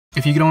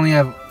If you could only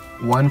have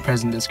one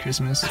present this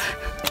Christmas,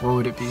 what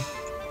would it be?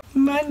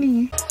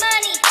 Money. Money.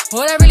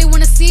 What I really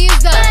want to see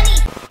is the money.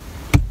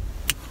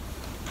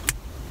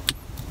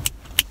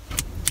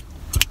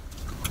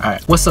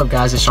 Alright, what's up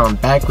guys, it's Sean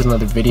back with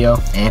another video,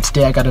 and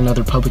today I got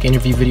another public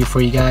interview video for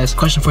you guys.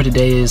 Question for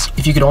today is,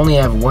 if you could only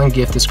have one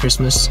gift this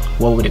Christmas,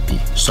 what would it be?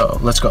 So,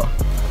 let's go.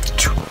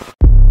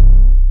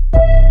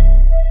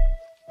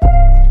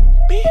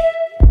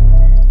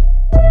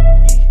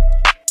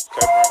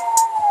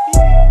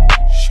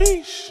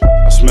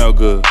 I smell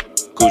good,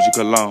 Gucci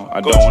cologne.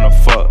 I don't wanna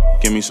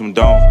fuck, give me some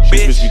dome.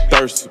 Bitch be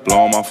thirsty,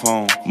 blow on my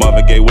phone.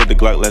 Marvin Gaye with the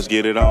Glock, let's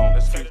get it on.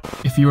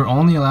 If you were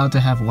only allowed to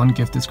have one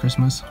gift this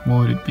Christmas, what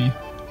would it be?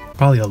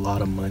 Probably a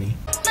lot of money.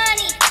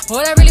 Money.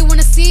 What I really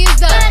want to see is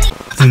the money.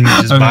 I think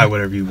you just buy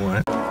whatever you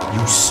want.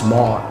 You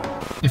smart.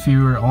 If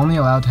you were only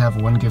allowed to have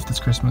one gift this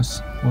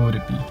Christmas, what would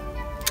it be?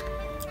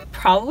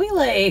 Probably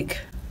like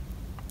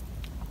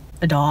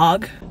a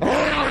dog.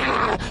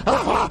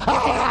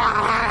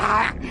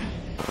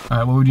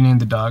 Alright, what would you name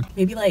the dog?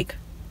 Maybe like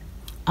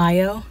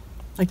Io,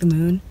 like the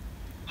moon.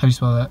 How do you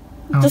spell that?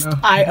 I don't Just know.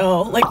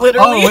 Io, like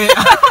literally. Oh, wait.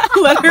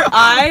 Letter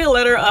I,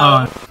 letter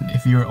O.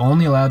 If you were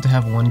only allowed to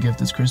have one gift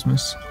this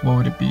Christmas, what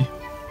would it be?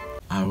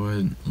 I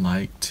would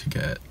like to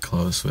get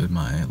close with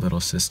my little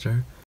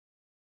sister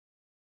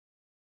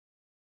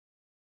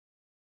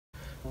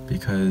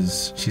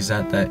because she's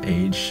at that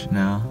age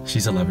now.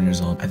 She's 11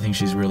 years old. I think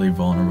she's really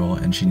vulnerable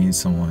and she needs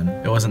someone.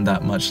 It wasn't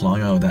that much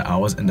long ago that I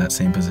was in that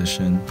same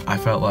position. I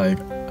felt like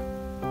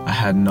I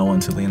had no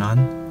one to lean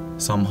on.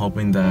 So I'm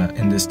hoping that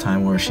in this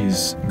time where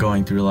she's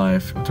going through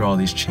life, through all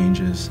these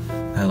changes,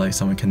 that like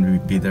someone can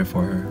be there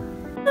for her.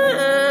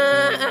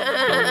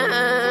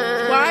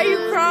 Why are you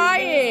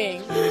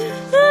crying?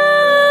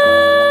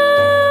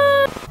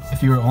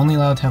 If you were only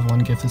allowed to have one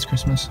gift this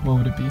Christmas, what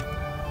would it be?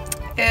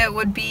 It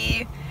would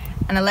be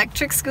an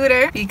electric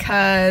scooter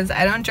because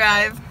I don't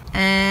drive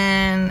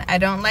and I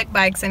don't like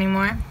bikes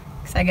anymore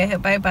because I get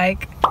hit by a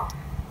bike.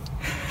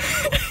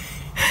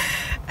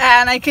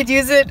 And I could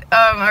use it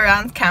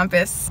around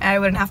campus and I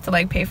wouldn't have to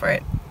like pay for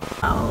it.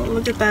 Oh,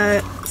 look at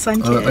that sun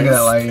kiss. Oh, look at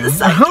that lighting. The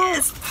sun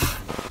kiss.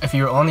 If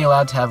you were only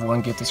allowed to have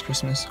one gift this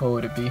Christmas, what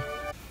would it be?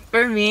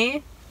 For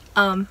me,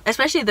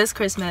 especially this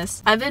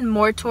Christmas, I've been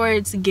more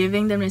towards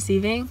giving than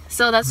receiving.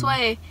 So that's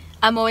why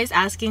I'm always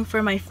asking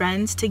for my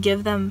friends to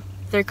give them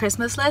their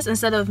Christmas list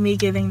instead of me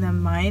giving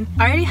them mine.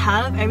 I already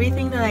have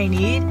everything that I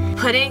need.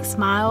 Putting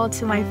smile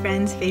to my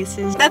friends'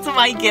 faces. That's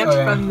my gift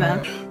from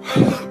them.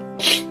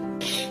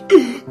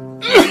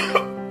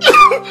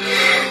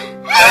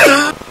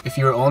 If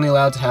you were only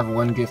allowed to have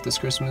one gift this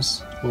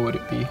Christmas, what would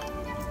it be?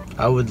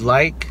 I would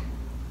like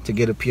to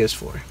get a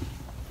PS4.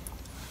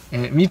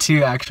 And me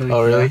too, actually.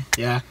 Oh, really?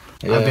 Yeah.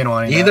 I've been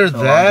wanting either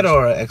that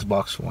or an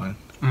Xbox One.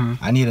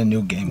 I need a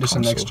new game just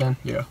console. a next gen?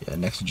 Yeah. Yeah,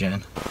 next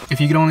gen.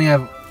 If you could only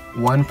have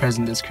one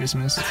present this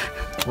Christmas,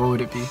 what would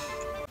it be?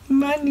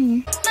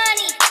 Money.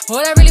 Money.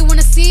 What I really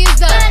want to see is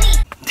the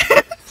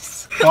money.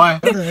 Why?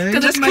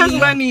 Just because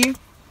money.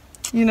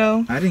 You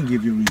know. I didn't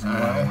give you a reason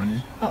why I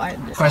wanted. Oh, I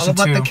did. Question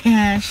All about 2. the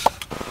cash.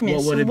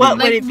 What would it be? What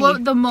would it be?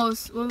 What the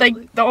most?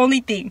 Like the only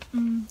thing.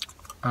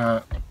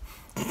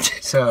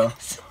 So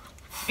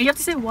You have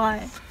to say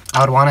why.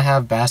 I would want to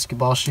have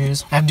basketball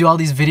shoes. I have to do all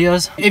these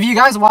videos. If you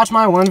guys watch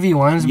my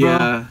 1v1s, bro.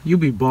 Yeah, you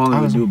be balling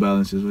with New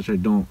Balances, which I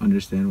don't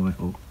understand why.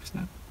 Oh,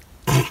 snap.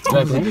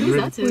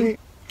 Wait.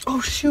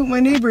 Oh shoot, my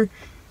neighbor.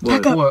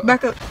 What? Back up. What?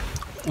 Back up.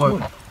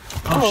 What?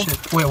 Oh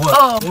shit. Wait, what?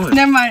 Oh, What?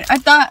 never mind.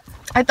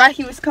 I thought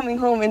he was coming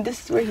home and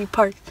this is where he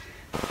parked.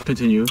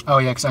 Continue. Oh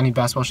yeah, because I need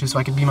basketball shoes so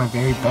I can be my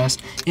very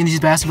best in these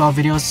basketball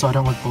videos so I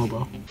don't look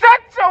bobo.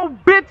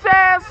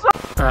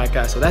 Alright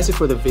guys, so that's it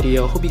for the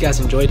video. Hope you guys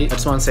enjoyed it. I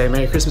just want to say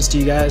Merry Christmas to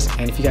you guys,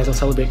 and if you guys don't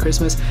celebrate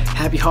Christmas,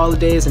 Happy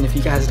Holidays, and if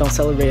you guys don't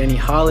celebrate any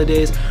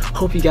holidays,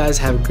 hope you guys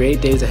have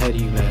great days ahead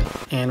of you, man.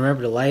 And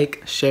remember to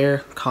like, share,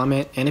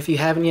 comment, and if you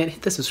haven't yet,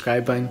 hit the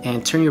subscribe button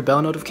and turn your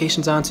bell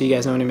notifications on so you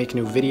guys know when I make a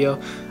new video.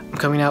 I'm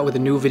coming out with a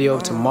new video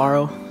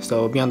tomorrow,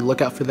 so be on the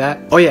lookout for that.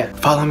 Oh yeah,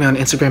 follow me on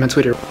Instagram and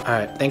Twitter.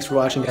 Alright, thanks for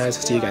watching guys.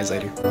 See you guys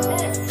later.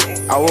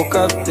 I woke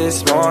up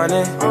this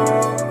morning,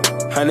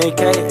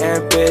 100K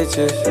and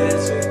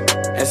bitches,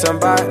 and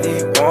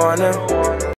somebody wanna